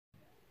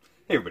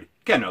Hey everybody,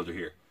 Ken Elder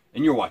here,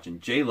 and you're watching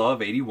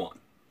JLuv81.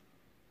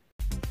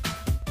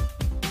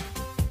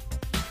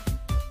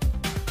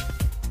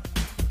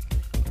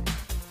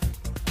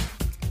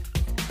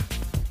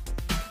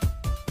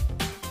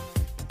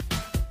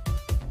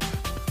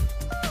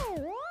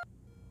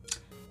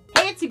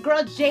 Hey, it's your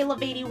girl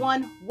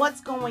JLuv81. What's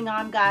going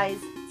on, guys?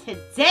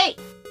 Today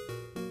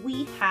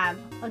we have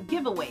a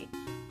giveaway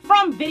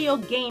from Video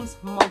Games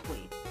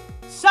Monthly.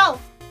 So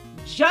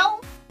Joe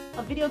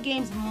of Video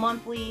Games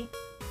Monthly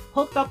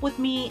hooked up with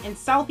me in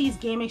Southeast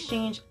Game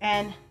Exchange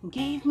and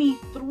gave me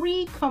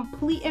 3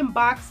 complete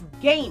in-box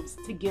games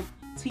to give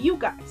to you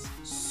guys.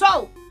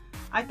 So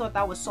I thought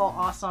that was so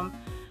awesome.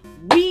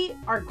 We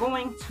are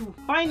going to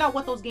find out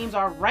what those games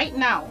are right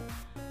now.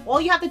 All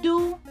you have to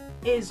do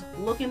is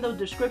look in the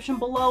description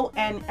below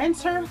and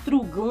enter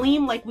through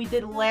Gleam like we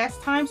did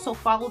last time. So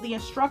follow the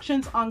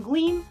instructions on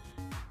Gleam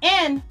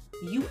and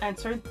you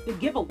enter the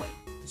giveaway.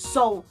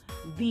 So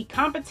the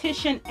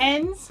competition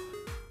ends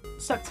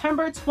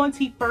September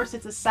 21st.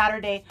 It's a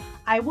Saturday.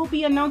 I will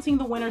be announcing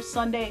the winner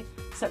Sunday,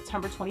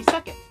 September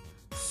 22nd.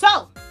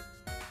 So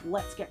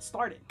let's get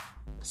started.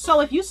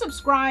 So if you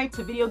subscribe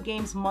to Video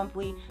Games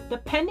Monthly,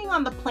 depending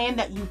on the plan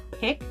that you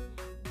pick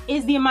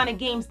is the amount of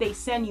games they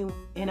send you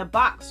in a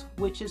box,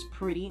 which is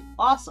pretty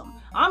awesome.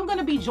 I'm going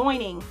to be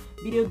joining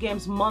Video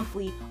Games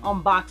Monthly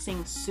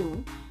unboxing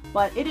soon.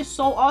 But it is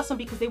so awesome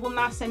because they will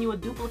not send you a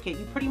duplicate.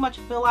 You pretty much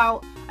fill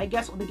out, I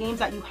guess, the games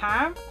that you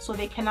have, so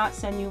they cannot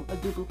send you a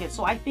duplicate.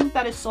 So I think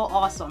that is so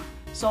awesome.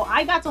 So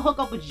I got to hook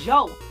up with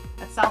Joe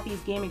at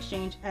Southeast Game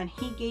Exchange, and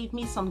he gave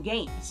me some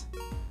games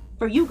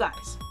for you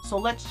guys. So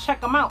let's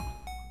check them out.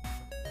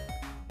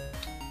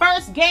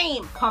 First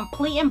game,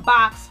 complete in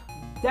box,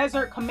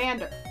 Desert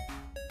Commander.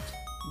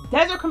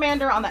 Desert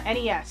Commander on the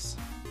NES.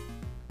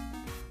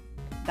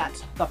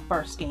 That's the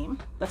first game.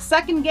 The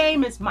second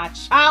game is my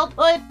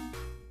childhood,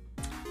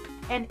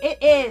 and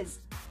it is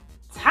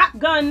Top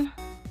Gun,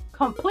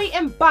 complete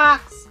in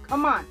box.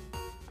 Come on.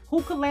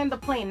 Who could land the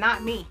plane?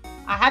 Not me.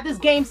 I had this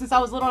game since I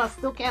was little and I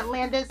still can't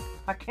land this.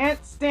 I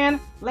can't stand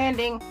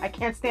landing. I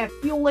can't stand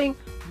fueling,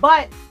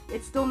 but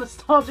it's still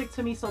nostalgic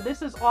to me. So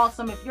this is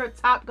awesome. If you're a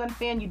Top Gun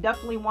fan, you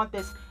definitely want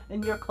this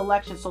in your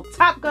collection. So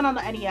Top Gun on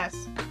the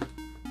NES.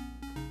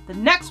 The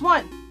next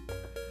one,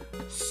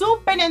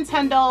 Super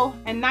Nintendo,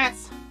 and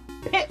that's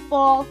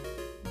Pitfall,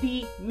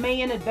 the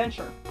Mayan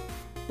Adventure.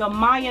 The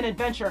Mayan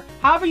Adventure,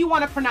 however you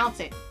want to pronounce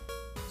it.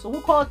 So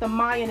we'll call it the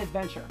Mayan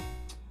Adventure.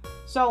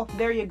 So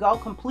there you go,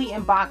 complete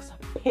in box,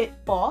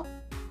 Pitfall.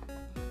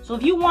 So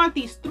if you want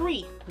these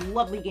 3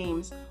 lovely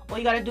games, all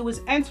you got to do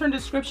is enter in the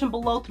description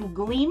below through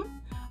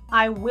Gleam.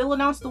 I will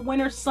announce the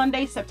winner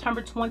Sunday,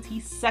 September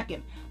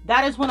 22nd.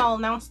 That is when I'll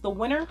announce the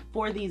winner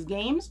for these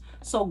games.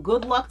 So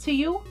good luck to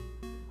you.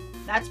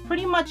 That's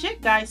pretty much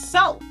it, guys.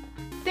 So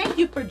thank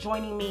you for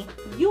joining me.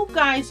 You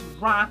guys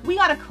rock. We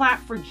got to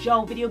clap for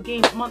Joe, Video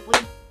Games Monthly.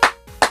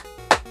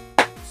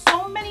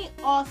 So many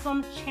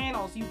awesome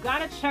channels. You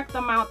got to check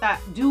them out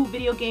that do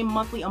Video Game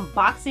Monthly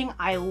unboxing.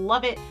 I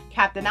love it.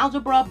 Captain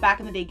Algebra, Back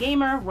in the Day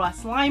Gamer,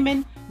 Russ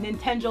Lyman,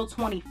 Nintendo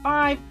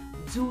 25,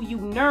 Do You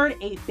Nerd,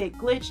 8-Bit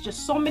Glitch.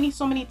 Just so many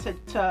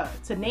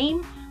to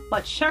name.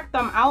 But check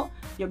them out.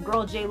 Your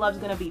girl JLuv's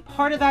going to be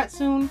part of that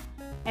soon.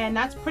 And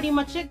that's pretty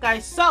much it,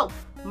 guys. So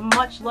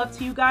much love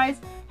to you guys.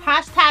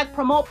 Hashtag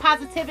promote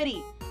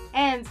positivity.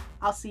 And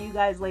I'll see you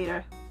guys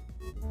later.